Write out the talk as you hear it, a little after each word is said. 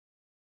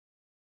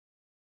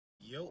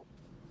Yo,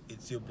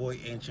 it's your boy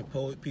Ancient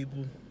Poet,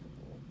 people.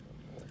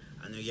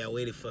 I know y'all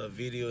waited for a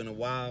video in a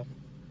while.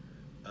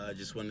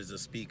 Just wanted to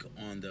speak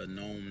on the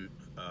NOME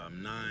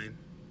 9.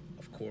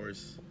 Of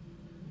course,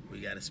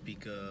 we got to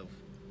speak of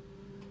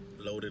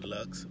Loaded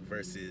Lux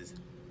versus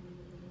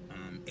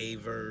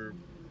Averb.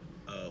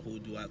 Who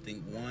do I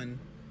think won?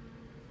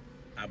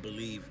 I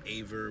believe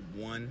Averb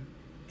won,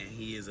 and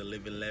he is a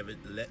living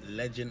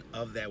legend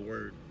of that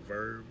word,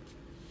 verb,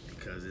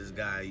 because this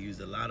guy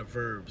used a lot of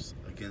verbs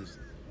against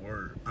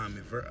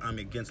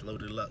against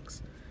Loaded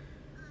Lux.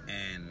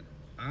 And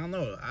I don't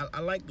know,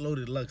 I like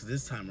Loaded Lux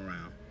this time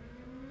around,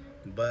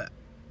 but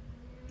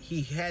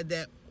he had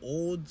that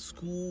old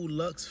school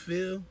Lux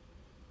feel,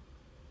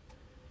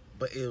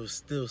 but it was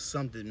still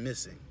something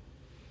missing.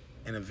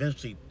 And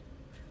eventually,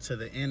 to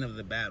the end of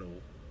the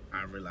battle,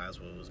 I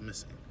realized what was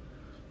missing.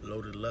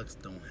 Loaded Lux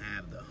don't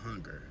have the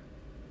hunger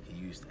he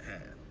used to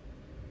have.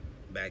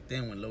 Back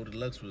then, when Loaded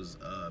Lux was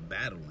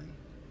battling,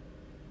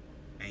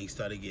 and he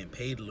started getting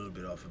paid a little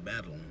bit off of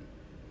battling,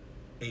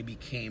 it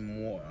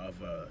became more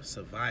of a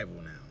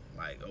survival now.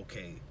 Like,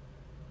 okay,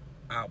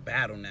 I'll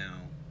battle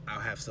now, I'll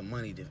have some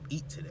money to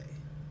eat today.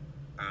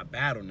 I'll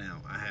battle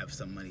now, I have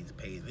some money to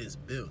pay this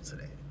bill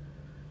today.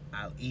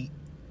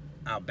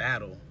 I'll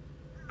battle,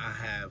 I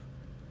have,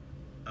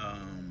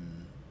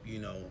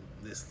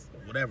 this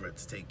whatever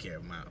to take care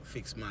of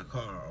fix my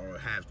car, or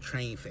have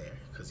train fare,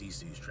 because he used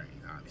to use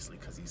train, obviously,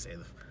 because he said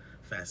the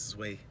fastest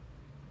way,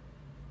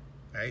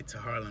 right, to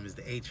Harlem is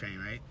the A train,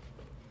 right?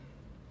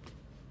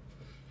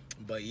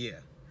 But yeah,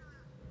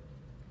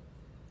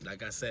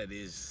 like I said,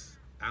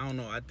 I don't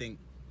know, I think,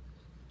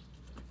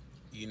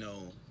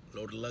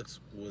 Loaded Lux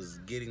was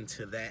getting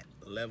to that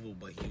level,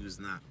 but he was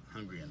not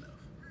hungry enough.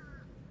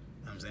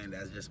 You know what I'm saying?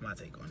 That's just my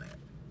take on that.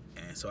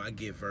 And so I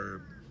give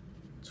Verb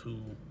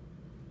 2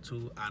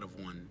 out of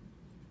 1.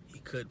 He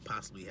could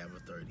possibly have a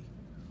 30,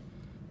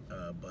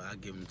 but I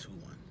give him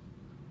 2-1.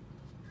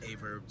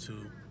 Averb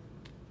 2,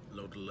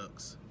 Loaded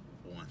Lux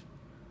 1.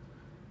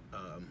 You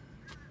know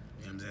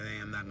what I'm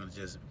saying? I'm not gonna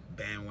just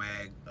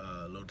bandwag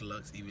Loaded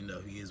Lux, even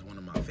though he is one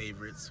of my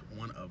favorites,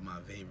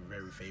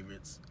 very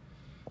favorites,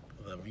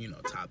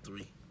 top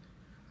 3.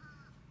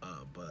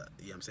 But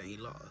you know what I'm saying, he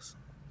lost.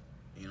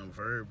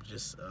 Verb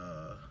just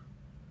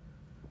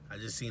I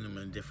just seen him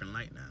in a different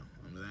light now.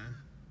 You know what I'm saying?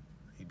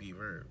 He beat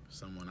Verb,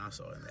 someone I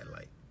saw in that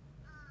light.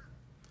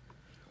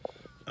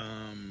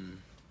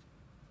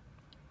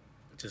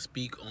 To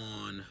speak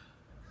on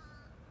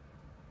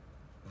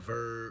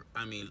Verb,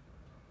 I'm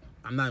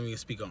not even gonna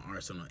speak on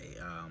Arsenal and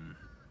Av.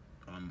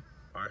 You know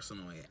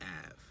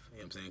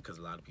what I'm saying? Because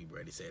a lot of people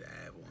already said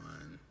Av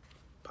won,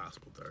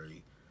 possible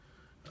 30.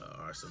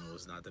 Arsenal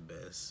was not the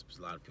best.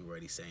 A lot of people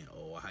already saying,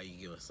 "Oh, how you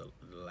give us the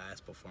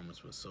last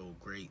performance was so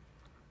great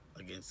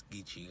against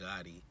Geechee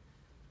Gotti."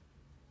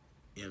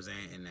 You know what I'm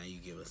saying? And now you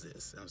give us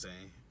this. You know what I'm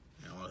saying?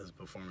 And all his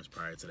performance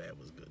prior to that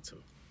was good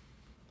too.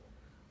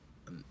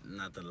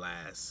 Not the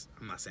last,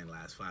 I'm not saying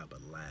last 5,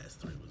 but the last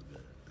 3 was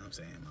good. You know what I'm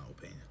saying? In my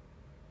opinion.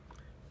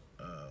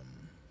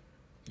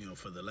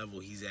 For the level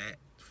he's at,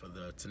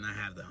 to not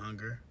have the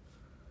hunger.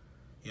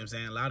 You know what I'm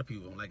saying? A lot of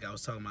people, like I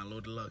was talking about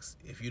Loaded Lux,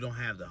 if you don't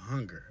have the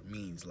hunger,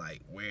 means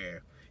like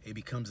where it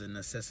becomes a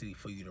necessity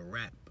for you to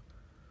rap,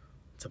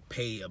 to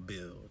pay a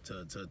bill,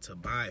 to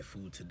buy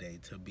food today,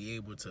 to be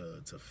able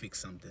to fix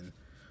something,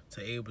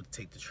 to able to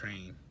take the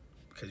train,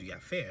 because you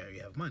got fare,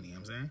 you have money, you know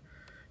what I'm saying?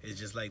 It's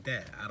just like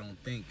that. I don't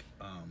think,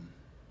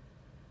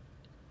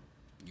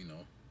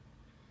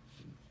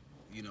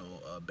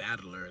 a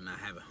battler not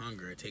having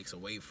hunger, it takes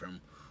away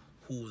from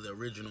who the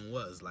original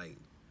was, like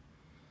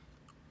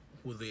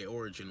who their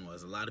origin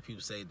was. A lot of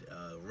people say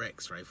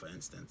Rex, right, for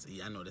instance.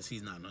 I know this,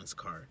 he's not on his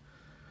card.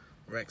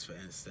 Rex, for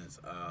instance,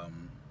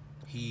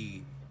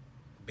 he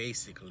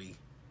basically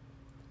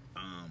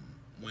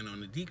went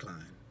on a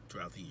decline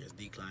throughout the years.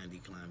 Decline.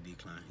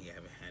 He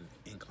haven't had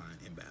incline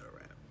in battle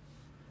rap.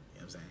 You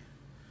know what I'm saying?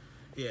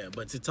 Yeah,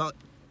 but to talk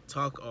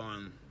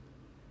on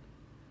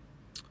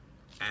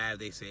Av,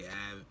 they say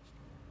Av,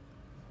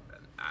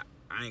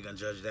 I ain't gonna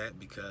judge that,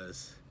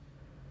 because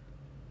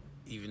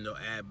even though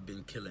Av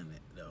been killing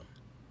it though,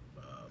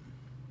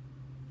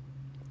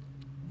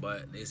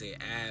 but they say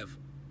Av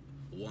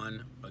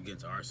won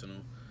against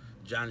Arsenal.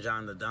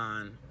 John the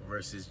Don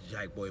versus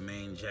Jackboy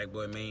Maine.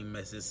 Jackboy Maine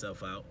messed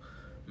himself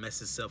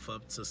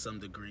up to some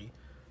degree.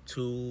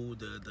 The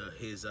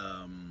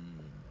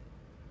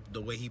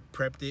way he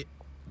prepped it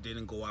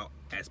didn't go out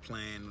as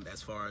planned,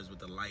 as far as with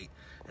the light.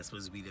 That's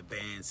supposed to be the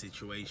band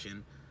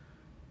situation.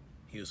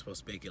 He was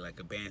supposed to make it like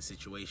a band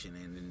situation,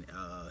 and then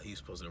he was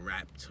supposed to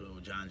rap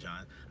to John.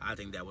 I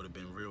think that would have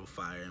been real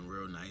fire and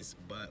real nice,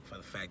 but for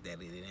the fact that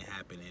it didn't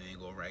happen, it didn't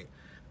go right,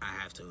 I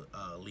have to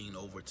lean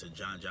over to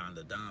John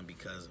the Don,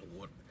 because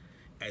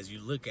as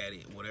you look at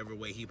it, whatever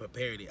way he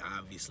prepared it,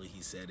 obviously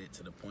he said it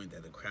to the point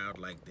that the crowd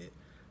liked it.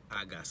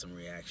 I got some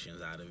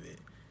reactions out of it.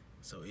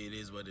 So it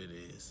is what it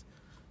is.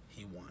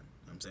 He won. You know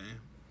what I'm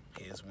saying?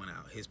 His went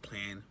out. His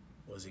plan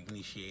was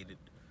initiated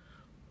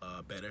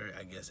better.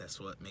 I guess that's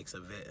what makes a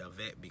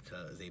vet,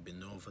 because they've been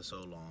known for so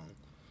long.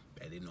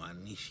 I didn't know how to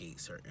initiate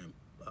certain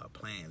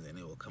plans, and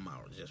it will come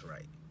out just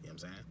right. You know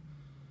what I'm saying?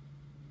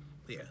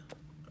 Yeah.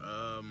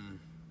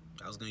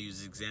 I was gonna use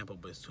this example,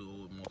 but it's too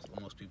old.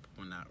 Most people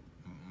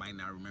might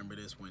not remember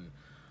this. When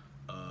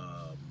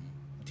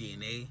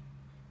DNA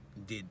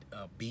did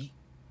a beat,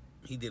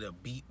 he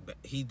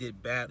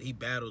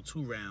battled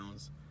 2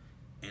 rounds,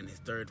 and his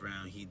 3rd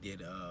round he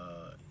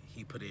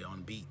put it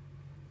on beat,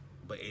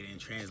 but it didn't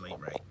translate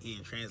right. He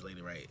didn't translate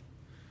it right.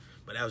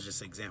 But that was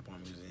just an example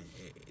I'm using.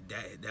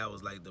 That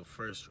was like the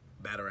first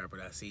battle rapper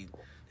that I see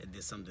that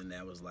did something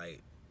that was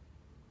like,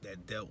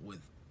 that dealt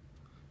with,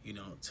 you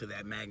know, to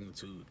that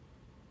magnitude.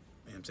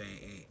 You know what I'm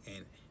saying?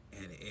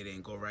 And it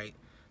didn't go right.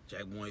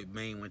 Jack Boy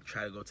Maine went to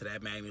try to go to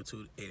that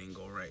magnitude. It didn't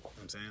go right. You know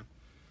what I'm saying?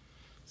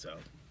 So,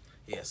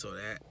 yeah, so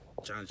that,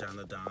 John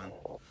the Don,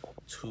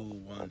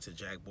 2-1 to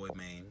Jack Boy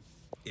Maine.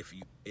 If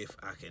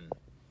I can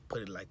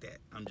put it like that.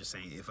 I'm just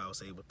saying if I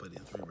was able to put it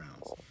in 3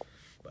 rounds.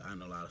 But I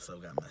know a lot of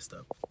stuff got messed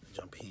up.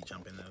 He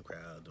jumping in the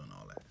crowd, doing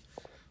all that.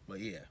 But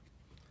yeah,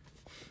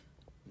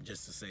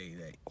 just to say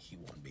that he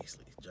won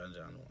basically. John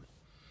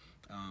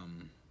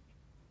won.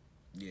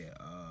 Yeah.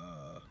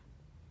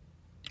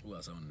 Who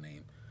else on the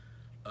name?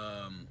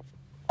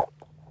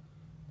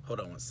 Hold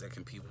on 1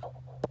 second, people.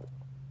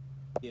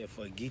 Yeah,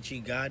 for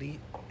Geechee Gotti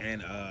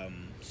and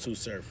Sue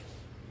Surf.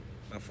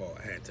 My fault.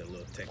 I had a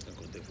little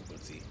technical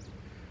difficulty,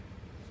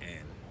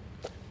 and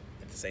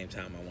at the same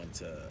time, I wanted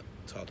to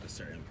talk to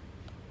certain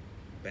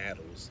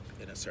battles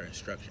in a certain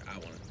structure. I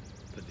want to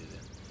put it in.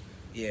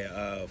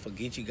 Yeah, for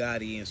Geechee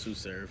Gotti and Sue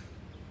Surf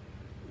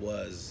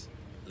was,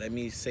 let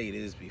me say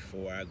this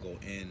before I go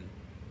in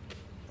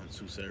on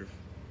Sue Surf.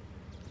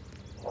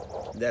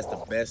 That's the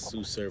best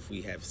Sue Surf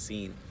we have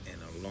seen in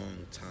a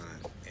long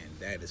time, and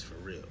that is for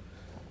real.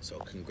 So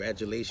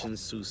congratulations,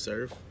 Sue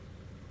Surf.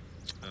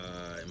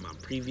 In my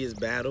previous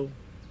battle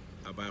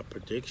about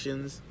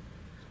predictions,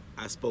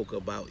 I spoke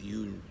about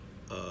you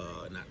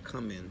not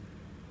coming,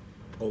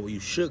 or you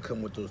should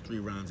come with those 3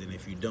 rounds, and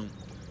if you don't,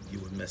 you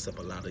would mess up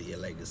a lot of your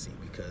legacy,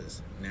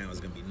 because now it's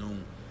going to be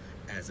known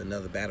as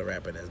another battle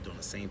rapper that's doing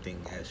the same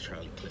thing as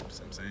Charlie Clips.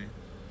 You know what I'm saying?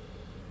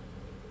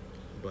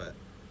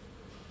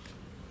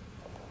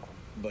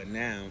 But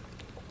now,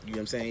 you know what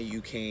I'm saying,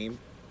 you came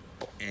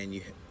and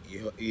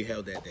you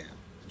held that down.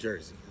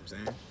 Jersey, you know what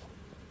I'm saying?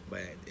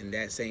 But in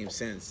that same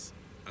sense,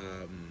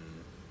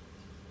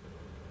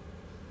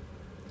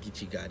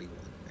 Geechee Gotti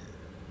won,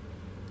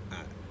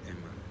 man.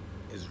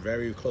 It's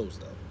very close,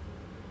 though.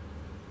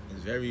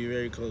 It's very,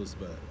 very close,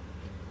 but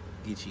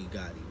Geechee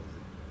Gotti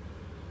won.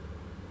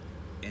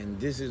 And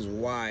this is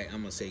why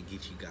I'm going to say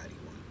Geechee Gotti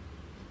won.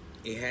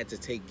 It had to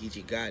take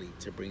Geechee Gotti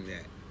to bring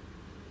that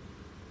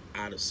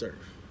out of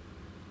Surf.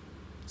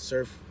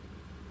 Surf,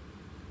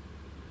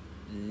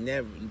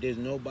 there's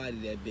nobody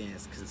that been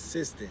as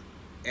consistent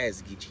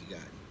as Geechee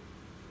Gotti.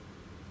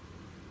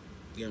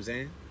 You know what I'm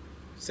saying?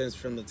 Since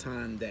from the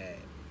time that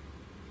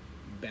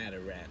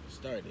battle rap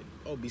started.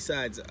 Oh,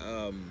 besides,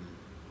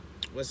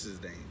 what's his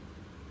name?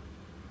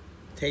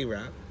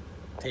 Tay-Rock.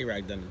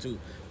 Tay-Rock done it too.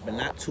 But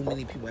not too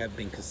many people have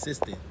been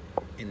consistent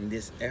in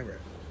this era.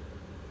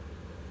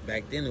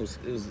 Back then it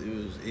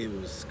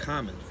was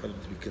common for them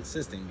to be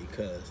consistent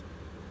because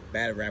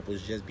battle rap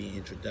was just being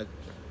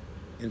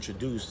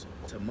introduced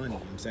to money, you know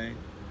what I'm saying?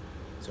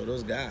 So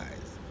those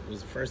guys, it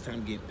was the first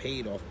time getting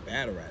paid off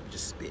battle rap,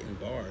 just spitting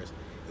bars.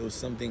 It was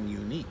something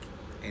unique,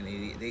 and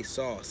they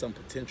saw some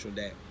potential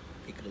that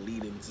it could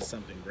lead them to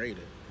something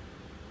greater.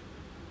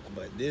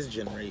 But this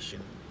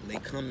generation, they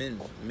come in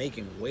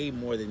making way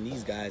more than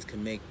these guys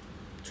can make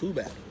 2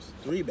 battles,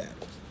 3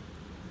 battles.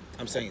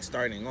 I'm saying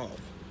starting off.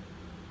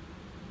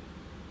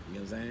 You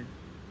know what I'm saying?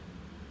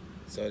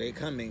 So they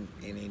coming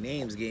and their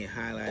names getting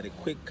highlighted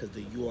quick because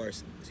the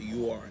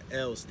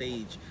URL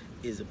stage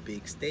is a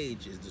big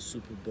stage, is the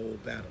Super Bowl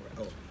battle.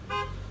 Oh.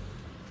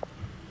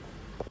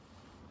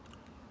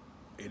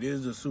 It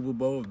is the Super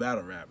Bowl of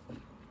battle rap.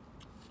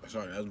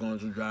 Sorry, I was going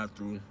to drive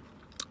through.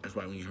 That's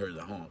why when you heard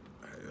the honk.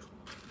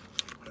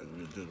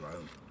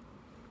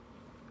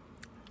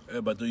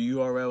 Yeah, but the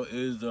URL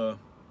is the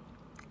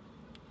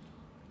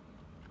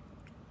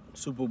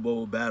Super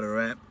Bowl battle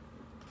rap.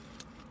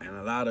 And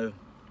a lot of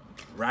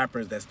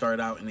rappers that start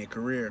out in their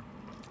career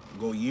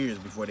go years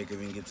before they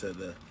can even get to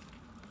the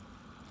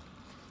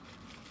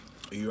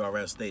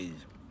URL stage.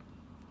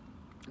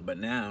 But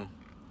now,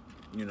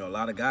 you know, a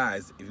lot of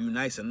guys, if you're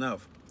nice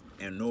enough,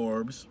 and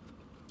Norbs,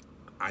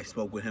 I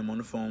spoke with him on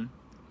the phone.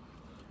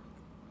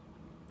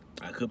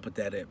 I could put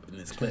that up in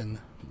this clip. 10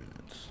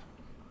 minutes.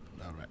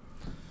 All right.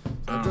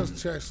 I just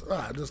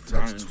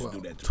text 12.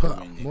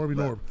 Norby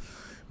Norb.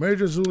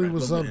 Major Zuli,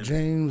 what's up?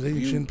 James,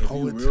 Ancient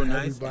Poet,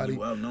 nice, everybody.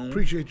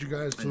 Appreciate you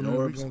guys tuning in.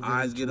 Norb's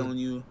eyes get on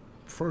you.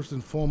 First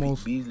and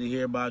foremost. Beasley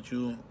hear about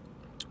you.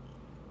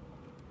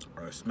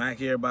 Or Smack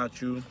hear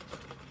about you.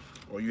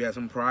 Or you had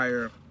some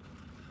prior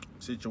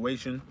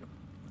situation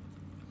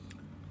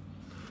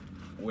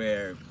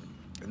where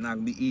it's not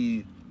going to be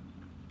easy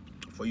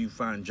for you to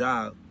find a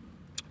job,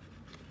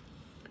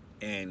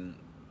 and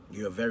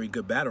you're a very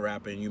good battle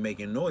rapper and you're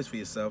making noise for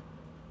yourself.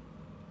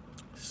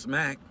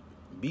 Smack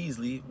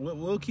Beasley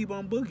will keep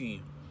on booking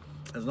you.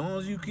 As long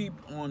as you keep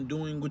on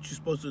doing what you're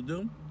supposed to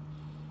do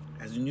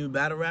as a new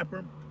battle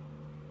rapper,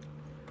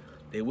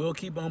 they will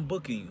keep on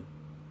booking you.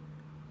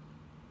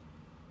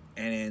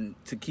 And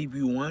to keep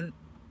you,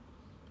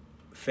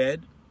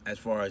 fed as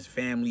far as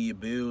family, your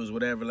bills,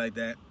 whatever like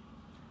that.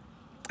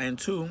 And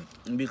 2,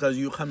 because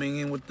you're coming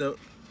in with the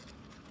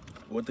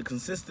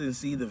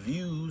consistency, the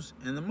views,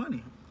 and the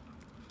money.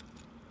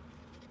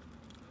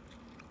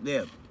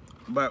 Yeah,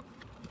 but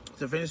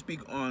to finish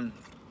speak on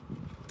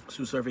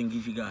Sue Surf and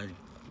Geechee Gotti,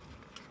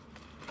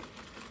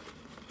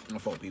 I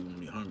thought people would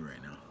be hungry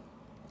right now.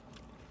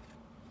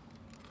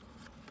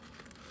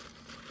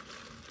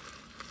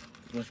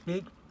 To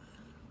speak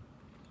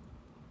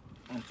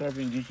on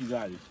Surfing Geechee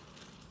Gotti.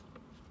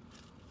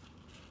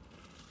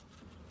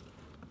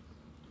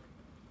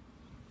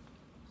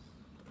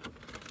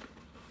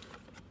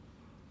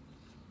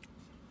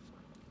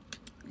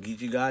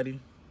 Geechee Gotti,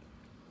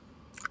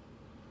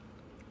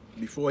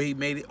 before he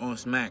made it on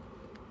Smack,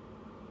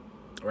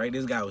 right?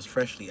 This guy was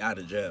freshly out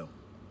of jail,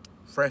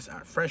 fresh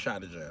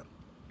out of jail.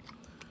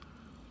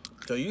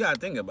 So you gotta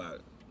think about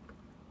it.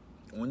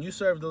 When you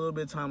served a little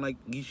bit of time like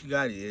Geechee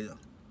Gotti is,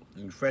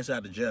 and you're fresh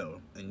out of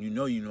jail, and you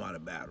know how to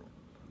battle.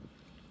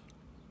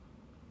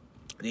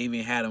 They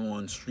even had him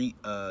on street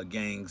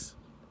gangs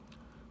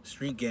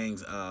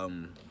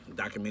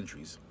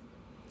documentaries.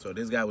 So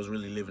this guy was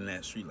really living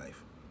that street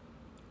life.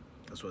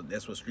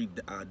 That's what street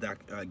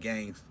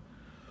gangs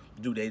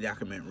do. They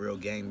document real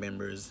gang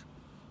members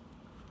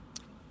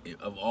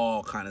of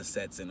all kind of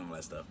sets and all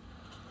that stuff.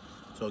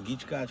 So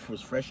Geechee Gotti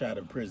was fresh out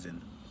of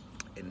prison,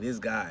 and this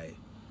guy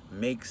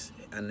makes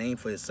a name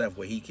for himself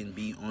where he can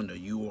be on the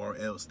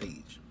URL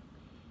stage.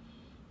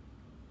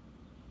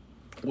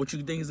 What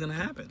you think is gonna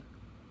happen?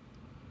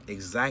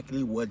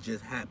 Exactly what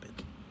just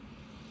happened.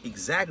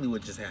 Exactly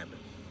what just happened.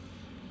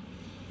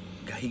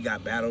 He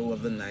got Battle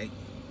of the Night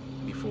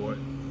before.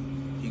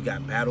 He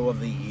got Battle of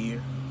the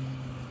Year.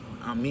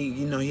 I mean,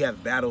 he has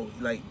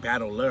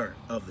Battler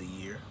of the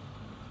Year.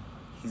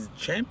 He's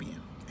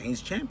champion, and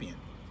he's champion.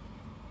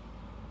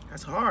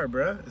 That's hard,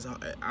 bruh. It's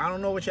hard. I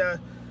don't know what y'all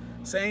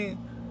saying.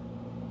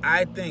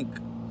 I think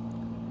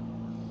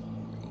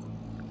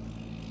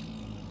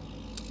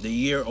the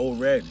year Old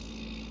Red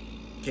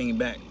came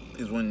back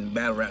is when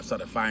battle rap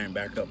started firing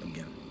back up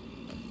again.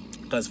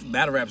 Because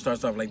battle rap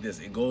starts off like this.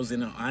 It goes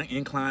in an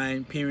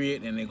incline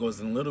period, and it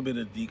goes in a little bit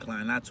of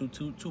decline, not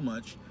too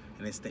much,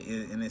 and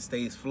it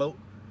stays float,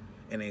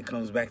 and it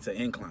comes back to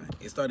incline.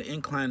 It started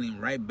inclining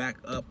right back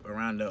up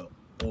around the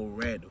Old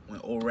Red, when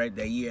Old Red,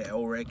 that year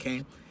Old Red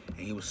came, and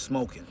he was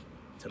smoking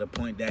to the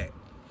point that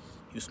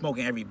he was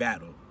smoking every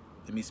battle.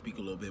 Let me speak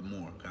a little bit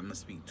more. I'm not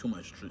speaking too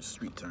much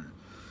street term.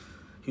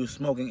 He was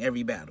smoking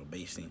every battle,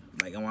 basically.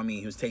 Like, I mean,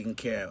 he was taking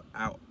care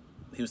out.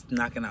 He was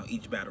knocking out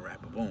each battle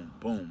rapper. Boom,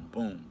 boom,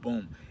 boom,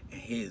 boom. And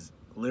his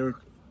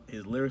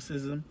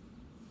lyricism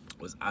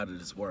was out of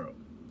this world.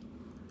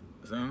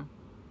 So,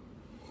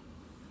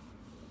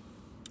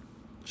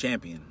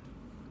 champion.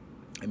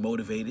 It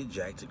motivated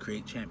Jack to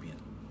create champion.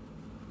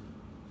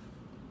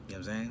 You know what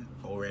I'm saying?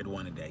 Old Red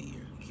won it that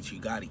year.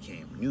 Geechee Gotti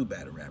came, new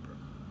battle rapper.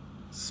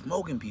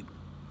 Smoking people.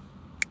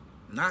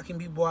 Knocking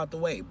people out the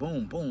way.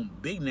 Boom, boom.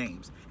 Big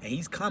names. And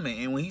he's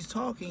coming. And when he's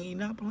talking, he's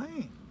not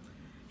playing.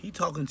 He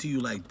talking to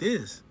you like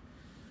this.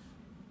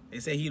 They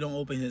say he don't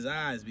open his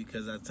eyes,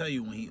 because I tell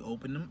you, when he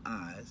open them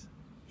eyes,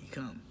 he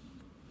come.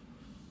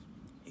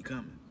 He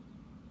coming.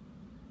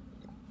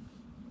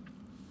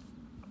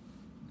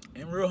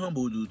 And real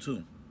humble dude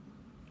too.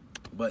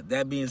 But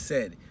that being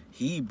said,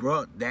 he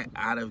brought that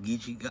out of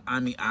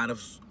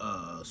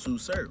Sue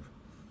Surf.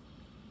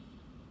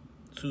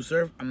 Sue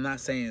Surf, I'm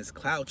not saying it's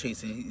cloud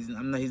chasing. He's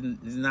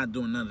not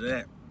doing none of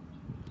that.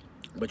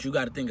 But you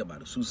got to think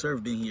about it. Sue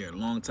Surf been here a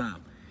long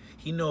time.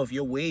 He know if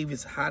your wave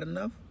is hot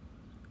enough,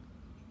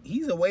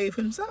 he's a wave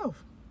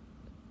himself.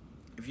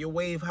 If your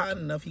wave hot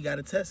enough, he got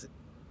to test it.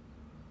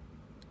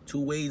 Two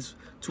waves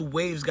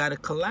got to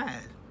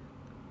collide.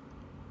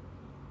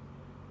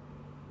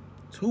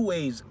 Two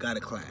waves got to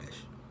clash.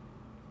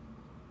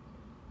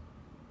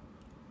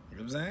 You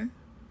know what I'm saying?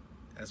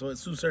 That's what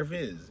Sue Surf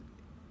is.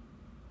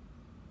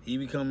 He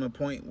become a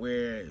point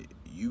where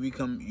you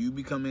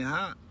becoming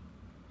hot.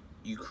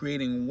 You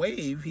creating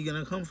wave. He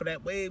gonna come for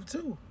that wave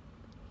too,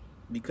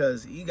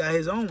 because he got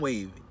his own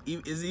wave.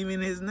 It's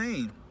even his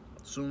name,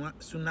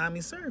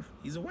 Tsunami Surf.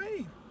 He's a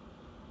wave.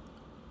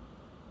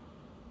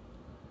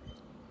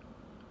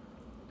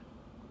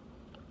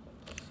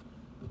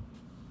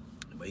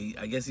 But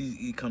I guess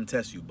he come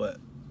test you. But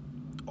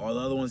all the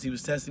other ones he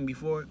was testing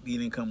before, he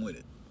didn't come with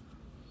it.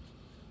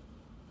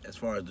 As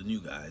far as the new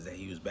guys that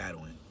he was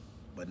battling.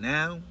 But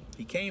now,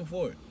 he came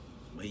for it.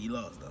 But he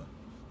lost, though.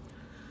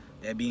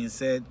 That being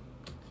said,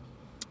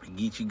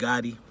 Geechee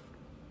Gotti,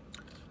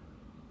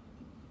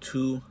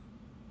 2-1.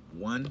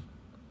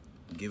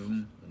 Give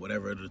him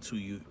whatever of the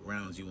 2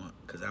 rounds you want.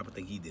 Because I don't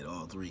think he did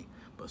all 3.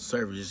 But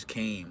Surf just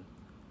came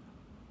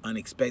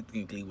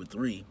unexpectedly with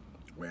 3,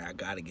 where I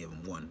got to give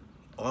him 1.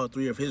 All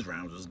 3 of his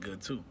rounds was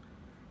good, too. You know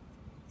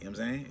what I'm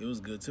saying? It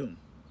was good, too.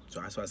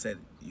 So that's why I said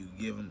you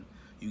give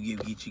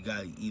Geechee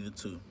Gotti either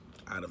 2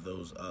 out of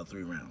those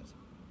 3 rounds.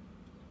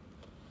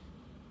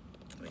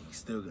 Like, he's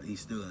still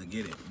gonna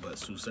get it. But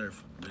Sue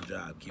Surf, good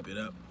job, keep it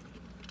up,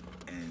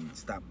 and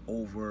stop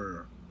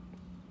over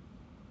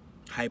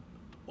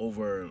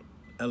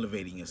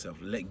elevating yourself.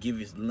 Give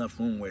you enough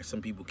room where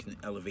some people can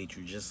elevate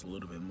you just a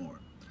little bit more.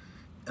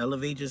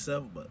 Elevate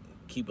yourself, but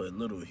keep a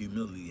little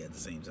humility at the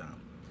same time.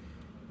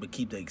 But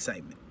keep the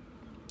excitement.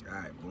 All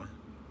right, boy.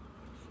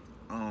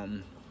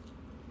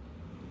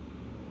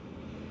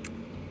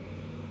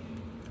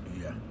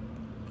 Yeah.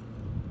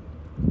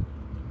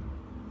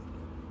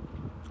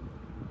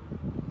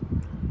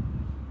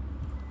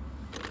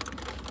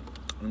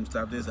 Let me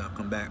stop this. I'll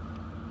come back.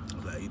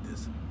 I'll eat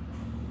this.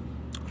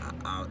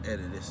 I'll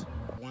edit this.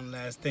 One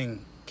last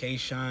thing.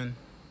 K-Shine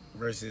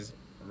versus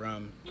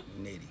Rum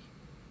Nitty.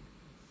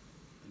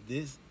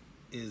 This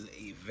is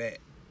a vet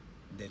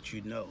that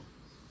you know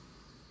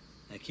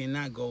that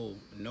cannot go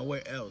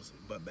nowhere else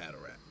but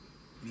battle rap.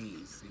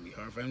 Means it's gonna be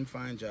hard for him to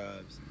find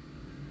jobs.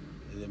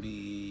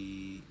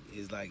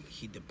 It's like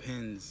he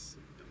depends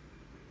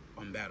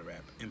on battle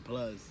rap, and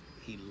plus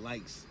he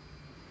likes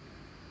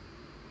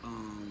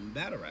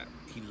battle rap.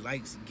 He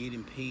likes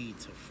getting paid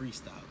to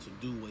freestyle, to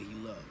do what he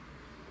loves.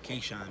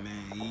 K-Shine,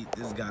 man,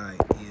 this guy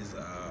is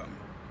I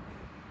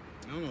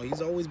don't know,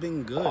 he's always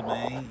been good,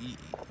 man. He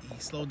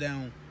slowed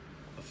down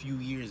a few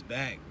years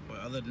back, but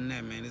other than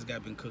that, man, this guy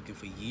been cooking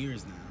for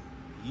years now.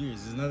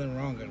 Years. There's nothing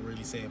wrong I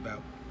really say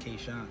about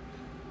K-Shine.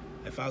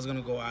 If I was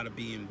gonna go out of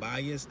being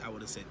biased, I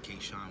would have said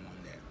K-Shine won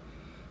that.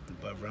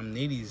 But Rum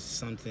Nitty is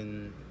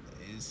something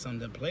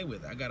to play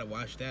with. I gotta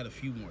watch that a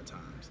few more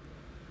times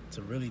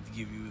to really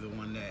give you the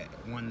one that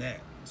won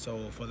that.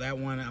 So for that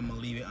one, I'm gonna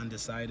leave it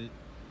undecided.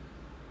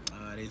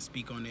 I didn't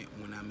speak on it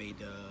when I made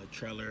the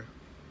trailer.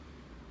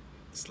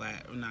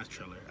 Not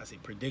trailer. I say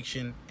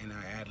prediction, and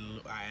I add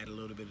a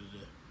little bit of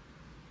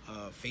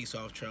the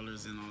face-off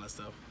trailers and all that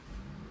stuff.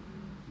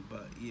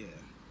 But yeah,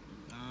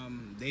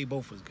 they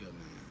both was good,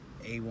 man.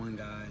 A1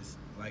 guys,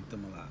 liked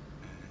them a lot,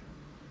 man.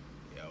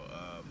 Yo,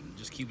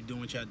 just keep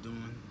doing what y'all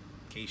doing.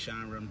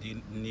 K-Shine, Rum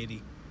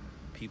Nitty.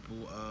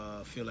 People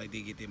feel like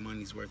they get their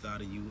money's worth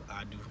out of you.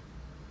 I do.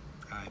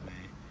 All right,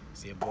 man.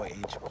 See your boy,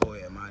 ain't your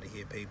boy. I'm out of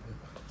here, people.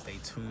 Stay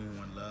tuned.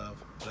 One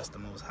love. Bless the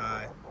Most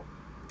High.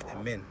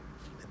 Amen.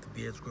 Let the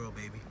beards grow,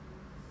 baby.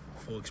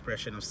 Full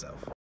expression of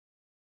self.